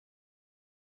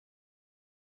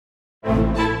What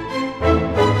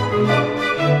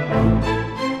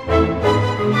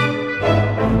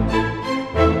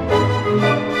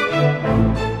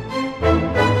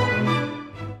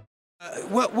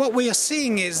we are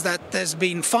seeing is that there's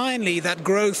been finally that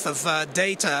growth of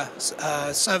data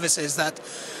services, that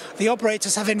the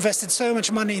operators have invested so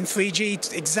much money in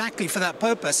 3G exactly for that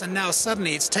purpose, and now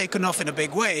suddenly it's taken off in a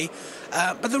big way,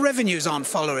 but the revenues aren't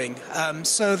following.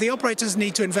 So the operators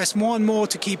need to invest more and more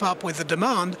to keep up with the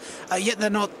demand, yet they're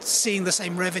not seeing the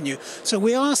same revenue. So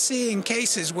we are seeing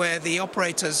cases where the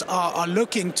operators are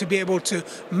looking to be able to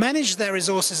manage their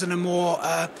resources in a more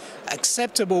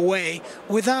acceptable way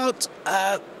without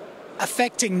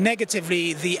affecting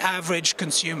negatively the average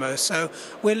consumer. So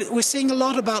we're seeing a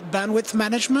lot about bandwidth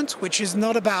management, which is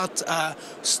not about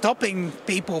stopping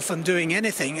people from doing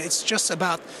anything. It's just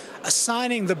about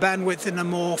assigning the bandwidth in a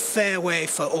more fair way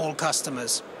for all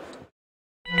customers.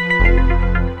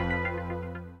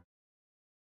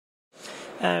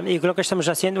 Y lo que estamos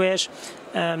haciendo es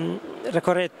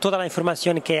recorrer toda la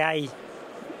información que hay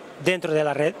dentro de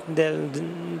la red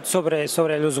sobre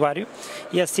el usuario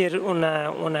y hacer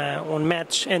un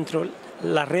match entre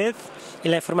la red y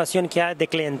la información que hay de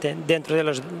cliente dentro de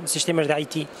los sistemas de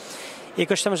IT. Y lo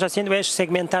que estamos haciendo es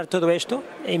segmentar todo esto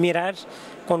y mirar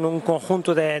con un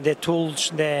conjunto de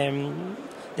tools de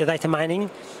data mining,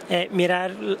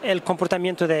 mirar el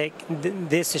comportamiento de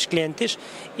esos clientes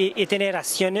y tener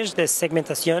acciones de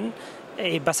segmentación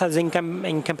basadas en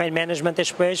campaign management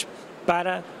después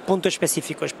para puntos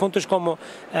específicos, puntos como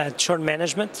churn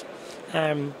management,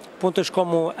 puntos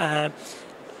como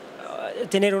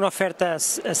tener una oferta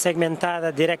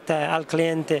segmentada directa al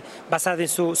cliente basada en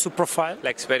su profile.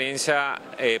 La experiencia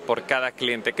por cada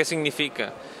cliente, ¿qué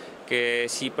significa? Que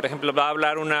si, por ejemplo, va a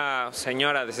hablar una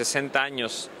señora de 60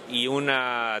 años y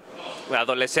una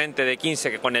adolescente de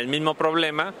 15 que con el mismo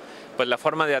problema, pues la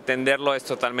forma de atenderlo es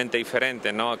totalmente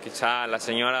diferente, ¿no? Quizá la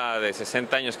señora de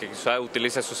 60 años que quizá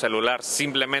utiliza su celular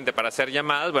simplemente para hacer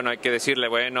llamadas, bueno, hay que decirle,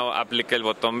 bueno, aplique el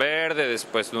botón verde,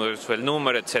 después el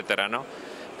número, etcétera, ¿no?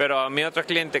 Pero a mi otro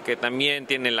cliente que también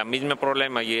tiene el mismo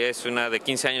problema y es una de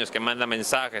 15 años que manda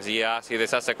mensajes y hace y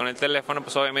deshace con el teléfono,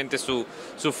 pues obviamente su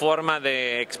forma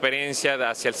de experiencia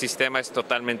hacia el sistema es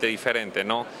totalmente diferente,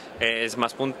 ¿no? Es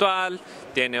más puntual,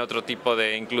 tiene otro tipo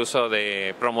de incluso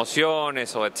de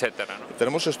promociones o etcétera, ¿no?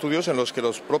 Tenemos estudios en los que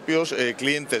los propios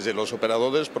clientes de los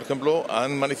operadores, por ejemplo,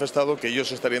 han manifestado que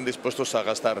ellos estarían dispuestos a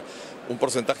gastar un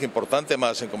porcentaje importante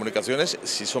más en comunicaciones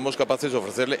si somos capaces de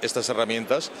ofrecerle estas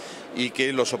herramientas y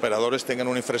que los operadores tengan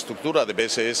una infraestructura de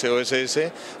BSS o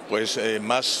SS pues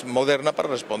más moderna para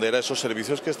responder a esos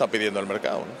servicios que está pidiendo el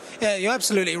mercado, ¿no? Yeah, you're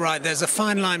absolutely right. There's a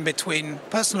fine line between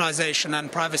personalization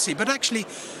and privacy, but actually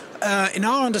in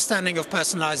our understanding of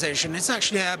personalization, it's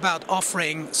actually about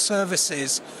offering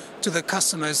services to the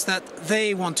customers that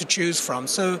they want to choose from.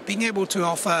 So being able to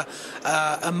offer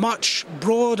a much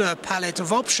broader palette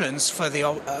of options for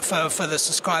the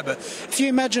subscriber. If you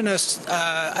imagine us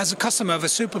as a customer of a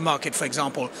supermarket, for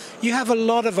example, you have a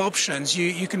lot of options.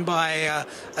 You can buy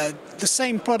the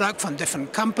same product from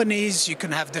different companies, you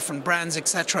can have different brands,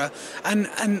 etc.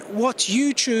 And what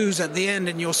you choose at the end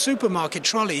in your supermarket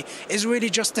trolley is really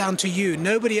just down to you.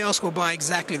 Nobody else will buy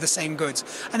exactly the same goods.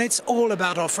 And it's all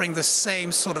about offering the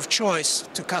same sort of choice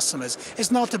to customers.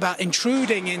 It's not about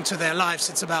intruding into their lives,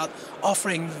 it's about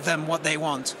offering them what they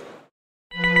want.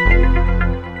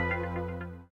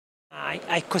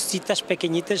 Hay cositas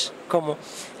pequeñitas como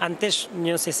antes,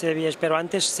 no sé si sabías, pero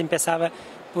antes se empezaba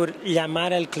por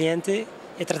llamar al cliente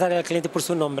y tratar al cliente por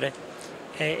su nombre.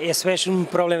 Eso es un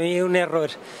problema y un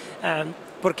error,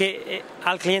 porque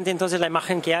al cliente entonces la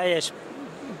imagen que hay es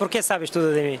 ¿por qué sabes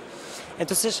todo de mí?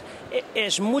 Entonces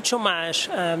es mucho más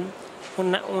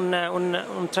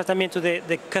un tratamiento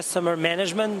de customer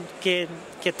management que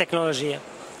tecnología.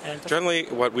 Generally,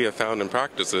 what we have found in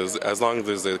practice is as long as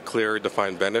there's a clear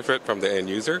defined benefit from the end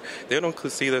user, they don't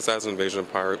see this as invasion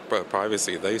of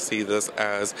privacy. They see this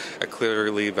as a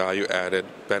clearly value-added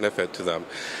benefit to them.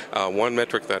 One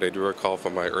metric that I do recall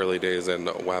from my early days in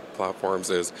web platforms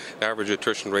is the average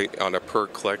attrition rate on a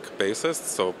per-click basis,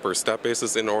 so per step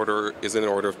basis, is in order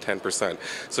of 10%.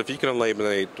 So if you can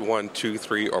eliminate 1, 2,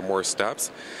 3, or more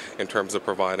steps in terms of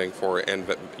providing for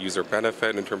end user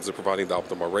benefit, in terms of providing the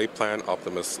optimal rate plan,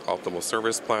 optimal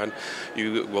service plan,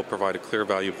 you will provide a clear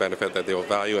value benefit that they will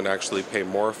value and actually pay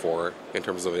more for in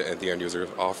terms of the end user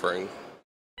offering.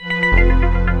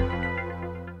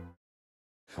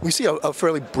 We see a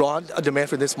fairly broad demand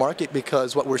for this market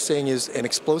because what we're seeing is an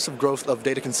explosive growth of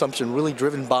data consumption really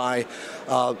driven by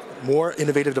more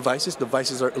innovative devices.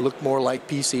 Devices look more like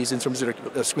PCs in terms of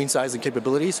their screen size and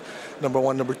capabilities, number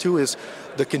one. Number two is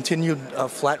the continued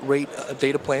flat rate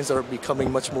data plans that are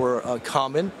becoming much more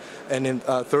common. And then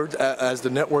third, as the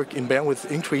network in bandwidth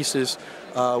increases,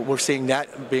 we're seeing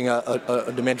that being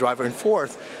a demand driver. And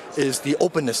fourth is the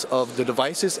openness of the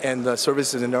devices and the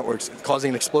services and networks causing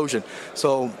an explosion.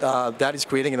 So that is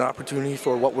creating an opportunity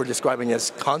for what we're describing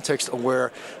as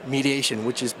context-aware mediation,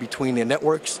 which is between the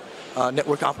networks,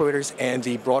 network operators, and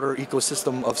the broader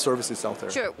ecosystem of services out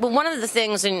there. Sure. Well, one of the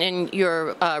things, and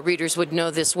your readers would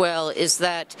know this well, is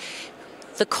that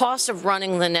the cost of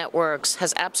running the networks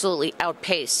has absolutely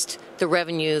outpaced the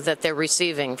revenue that they're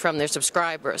receiving from their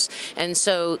subscribers. And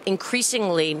so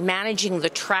increasingly managing the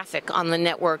traffic on the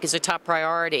network is a top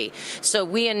priority. So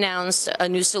we announced a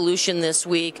new solution this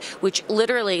week which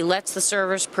literally lets the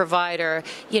service provider,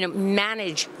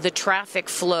 manage the traffic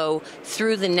flow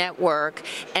through the network.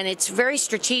 And it's very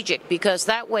strategic because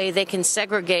that way they can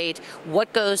segregate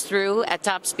what goes through at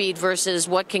top speed versus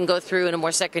what can go through in a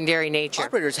more secondary nature.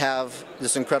 Operators have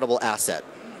this incredible asset.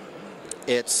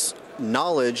 It's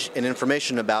knowledge and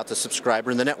information about the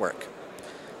subscriber in the network.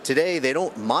 Today, they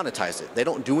don't monetize it. They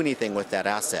don't do anything with that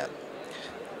asset.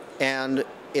 And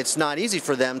it's not easy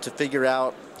for them to figure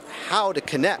out how to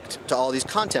connect to all these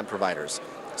content providers.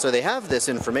 So they have this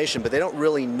information, but they don't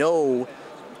really know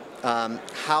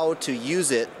how to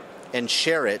use it and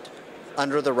share it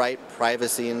under the right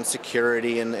privacy and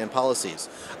security and policies.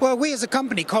 Well, we as a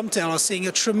company, Comtel, are seeing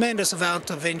a tremendous amount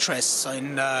of interest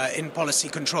in policy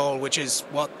control, which is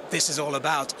what this is all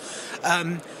about.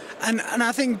 And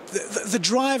I think the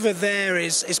driver there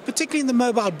is particularly in the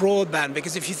mobile broadband,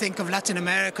 because if you think of Latin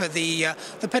America, the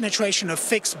penetration of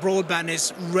fixed broadband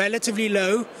is relatively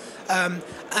low,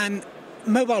 and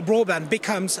mobile broadband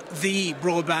becomes the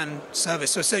broadband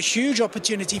service. So it's a huge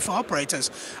opportunity for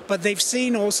operators. But they've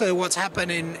seen also what's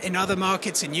happened in other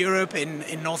markets, in Europe,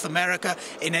 in North America,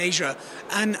 in Asia,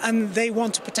 and they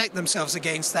want to protect themselves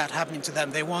against that happening to them.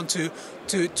 They want to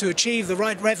achieve the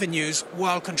right revenues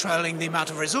while controlling the amount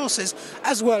of resources,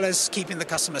 as well as keeping the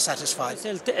customer satisfied.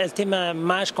 El tema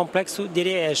más complejo,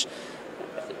 diría, es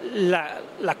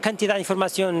la cantidad de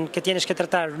información que tienes que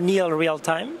tratar near real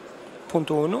time,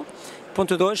 punto uno.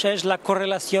 Punto dos es la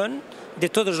correlación de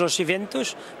todos los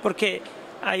eventos, porque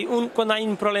cuando hay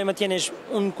un problema tienes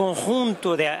un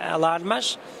conjunto de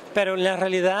alarmas, pero en la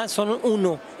realidad son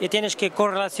uno y tienes que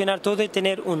correlacionar todo y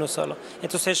tener uno solo.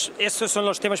 Entonces, esos son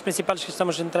los temas principales que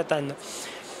estamos tratando.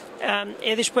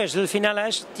 Y después, al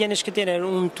final tienes que tener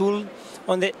un tool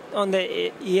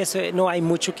y eso no hay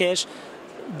mucho, que es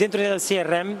dentro del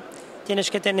CRM,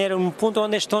 tienes que tener un punto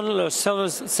donde están los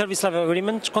Service Level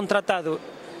Agreements contratados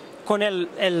con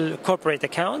el corporate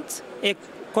account y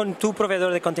con tu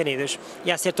proveedor de contenidos y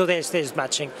hacer todo este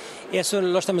matching. Y eso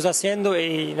lo estamos haciendo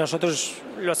y nosotros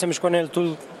lo hacemos con el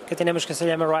tool que tenemos que se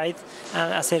llama Ride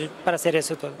para hacer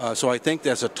eso todo. So I think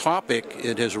as a topic,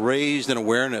 it has raised an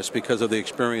awareness because of the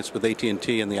experience with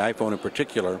AT&T and the iPhone in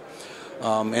particular.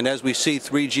 And as we see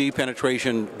 3G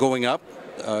penetration going up,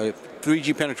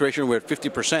 3G penetration, we're at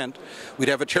 50%, we'd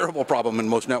have a terrible problem in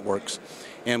most networks.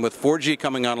 And with 4G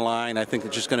coming online, I think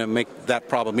it's just going to make that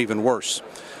problem even worse.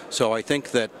 So I think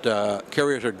that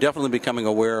carriers are definitely becoming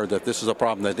aware that this is a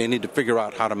problem that they need to figure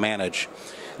out how to manage.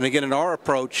 And again, in our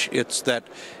approach, it's that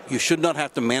you should not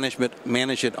have to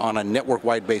manage it on a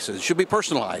network-wide basis. It should be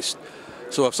personalized.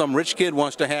 So if some rich kid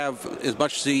wants to have as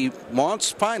much as he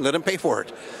wants, fine, let him pay for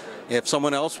it. If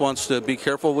someone else wants to be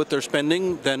careful with their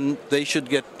spending, then they should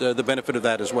get the benefit of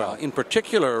that as well. In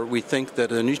particular, we think that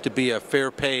there needs to be a fair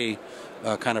pay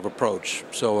kind of approach.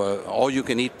 So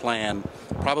all-you-can-eat plan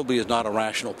probably is not a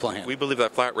rational plan. We believe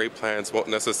that flat rate plans won't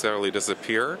necessarily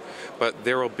disappear, but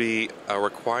there will be a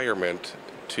requirement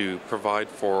to provide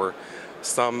for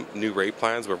some new rate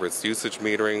plans, whether it's usage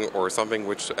metering or something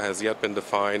which has yet been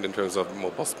defined in terms of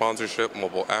mobile sponsorship,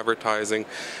 mobile advertising,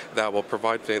 that will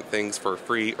provide things for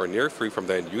free or near free from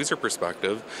the end user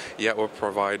perspective, yet will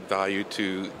provide value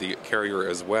to the carrier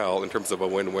as well in terms of a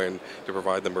win-win to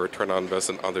provide them a return on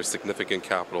investment on their significant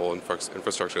capital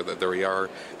infrastructure that they are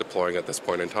deploying at this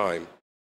point in time.